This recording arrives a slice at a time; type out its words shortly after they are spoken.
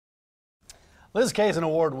Liz Kay is an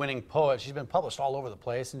award-winning poet. She's been published all over the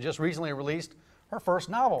place and just recently released her first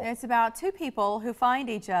novel. It's about two people who find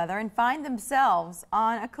each other and find themselves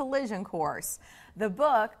on a collision course. The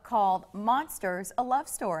book, called Monsters, a Love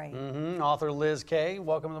Story. Author Liz Kay,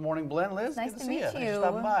 welcome to the Morning Blend. Liz, nice good to see meet you. you. Thanks for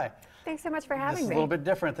stopping by. Thanks so much for having me. This is a little bit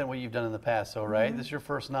different than what you've done in the past, so right? This is your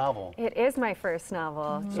first novel. It is my first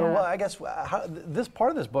novel. So well, I guess this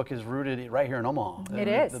part of this book is rooted right here in Omaha. It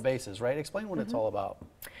is. The basis, right? Explain what it's all about.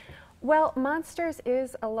 Well, Monsters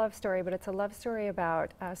is a love story, but it's a love story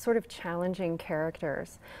about sort of challenging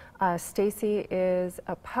characters. Stacy is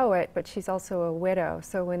a poet, but she's also a widow.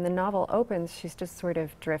 So when the novel opens, she's just sort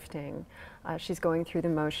of drifting. She's going through the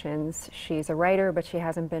motions. She's a writer, but she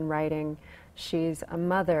hasn't been writing. She's a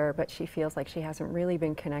mother, but she feels like she hasn't really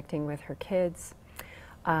been connecting with her kids.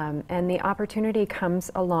 And the opportunity comes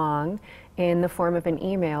along in the form of an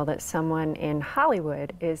email that someone in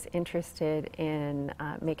Hollywood is interested in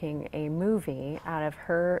making a movie out of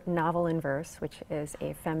her novel in verse, which is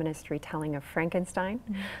a feminist retelling of Frankenstein.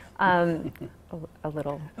 A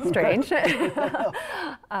little strange.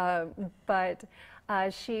 But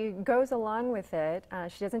she goes along with it.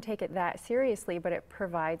 She doesn't take it that seriously, but it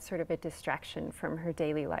provides sort of a distraction from her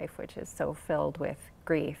daily life, which is so filled with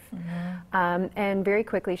grief. And very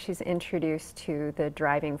quickly she's introduced to the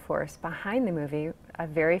driving force behind the movie, a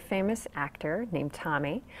very famous actor named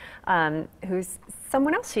Tommy, who's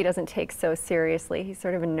someone else she doesn't take so seriously. He's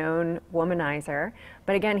sort of a known womanizer,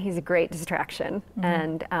 but again, he's a great distraction.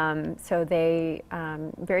 And so they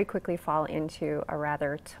very quickly fall into a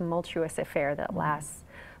rather tumultuous affair that lasts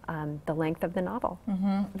the length of the novel.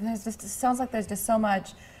 There's just, it sounds like there's just so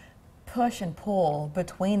much push and pull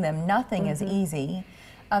between them. Nothing is easy.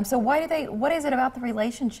 So what is it about the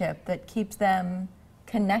relationship that keeps them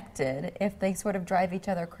connected if they sort of drive each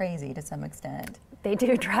other crazy to some extent? They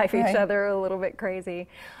do drive each other a little bit crazy.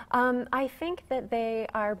 I think that they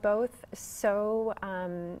are both so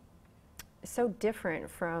different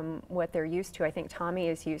from what they're used to. I think Tommy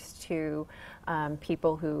is used to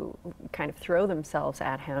people who kind of throw themselves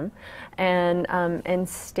at him, and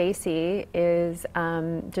Stacy is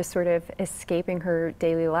just sort of escaping her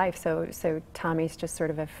daily life. So Tommy's just sort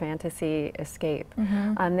of a fantasy escape.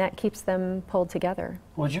 That keeps them pulled together.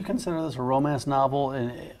 Would you consider this a romance novel?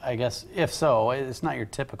 And I guess if so, it's not your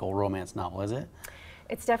typical romance novel, is it?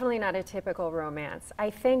 It's definitely not a typical romance. I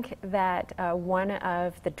think that one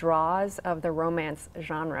of the draws of the romance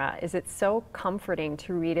genre is it's so comforting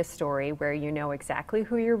to read a story where you know exactly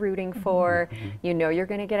who you're rooting for, you know you're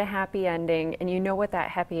going to get a happy ending, and you know what that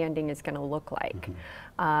happy ending is going to look like.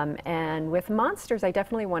 And with Monsters, I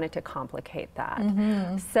definitely wanted to complicate that.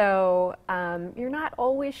 So you're not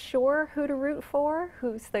always sure who to root for,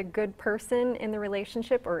 who's the good person in the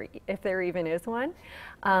relationship, or if there even is one.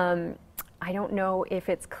 I don't know if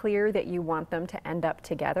it's clear that you want them to end up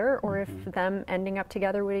together, or if them ending up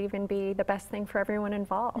together would even be the best thing for everyone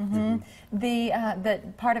involved. The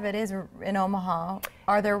part of it is in Omaha.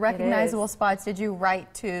 Are there recognizable spots? Did you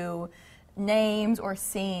write to names or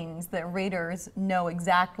scenes that readers know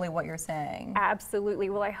exactly what you're saying? Absolutely.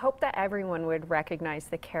 Well, I hope that everyone would recognize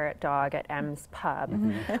the Carrot Dog at M's Pub.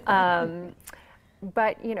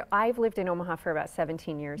 But, you know, I've lived in Omaha for about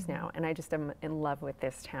 17 years now, and I just am in love with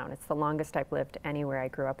this town. It's the longest I've lived anywhere. I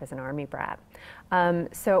grew up as an Army brat.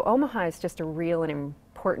 So Omaha is just a real and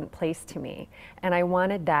important place to me, and I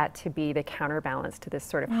wanted that to be the counterbalance to this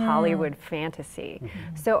sort of Hollywood fantasy.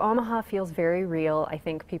 So Omaha feels very real. I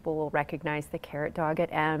think people will recognize the Carrot Dog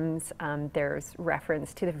at M's. There's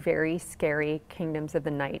reference to the very scary Kingdoms of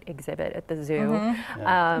the Night exhibit at the zoo.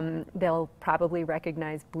 They'll probably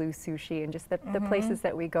recognize Blue Sushi and just the places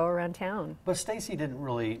that we go around town. But Stacy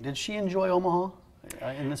did she enjoy Omaha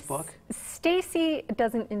in this book? Stacy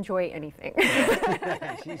doesn't enjoy anything.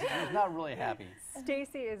 she's not really happy.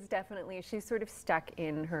 Stacy is definitely, she's sort of stuck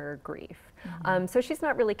in her grief. So she's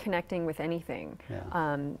not really connecting with anything.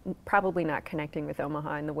 Probably not connecting with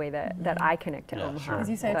Omaha in the way that I connect to Omaha. As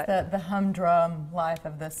you say, it's the humdrum life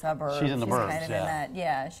of the suburbs. She's in the burbs, kind of in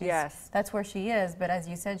that, that's where she is. But as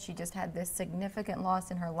you said, she just had this significant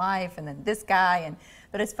loss in her life, and then this guy.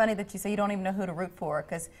 But it's funny that you say you don't even know who to root for,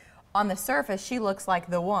 because on the surface, she looks like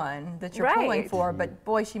the one that you're pulling for, but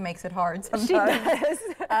boy, she makes it hard sometimes. She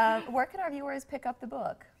does. Where can our viewers pick up the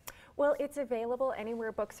book? Well, it's available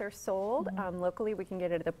anywhere books are sold. Locally, we can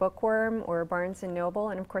get it at the Bookworm or Barnes & Noble,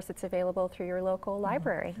 and of course, it's available through your local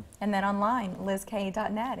library. And then online,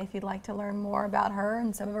 lizkay.net, if you'd like to learn more about her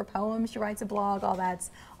and some of her poems. She writes a blog, all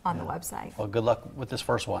that's on the website. Well, good luck with this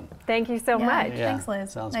first one. Thank you so much. Thanks,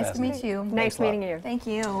 Liz. Sounds nice to meet you. Nice meeting you. Thank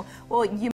you. Well, you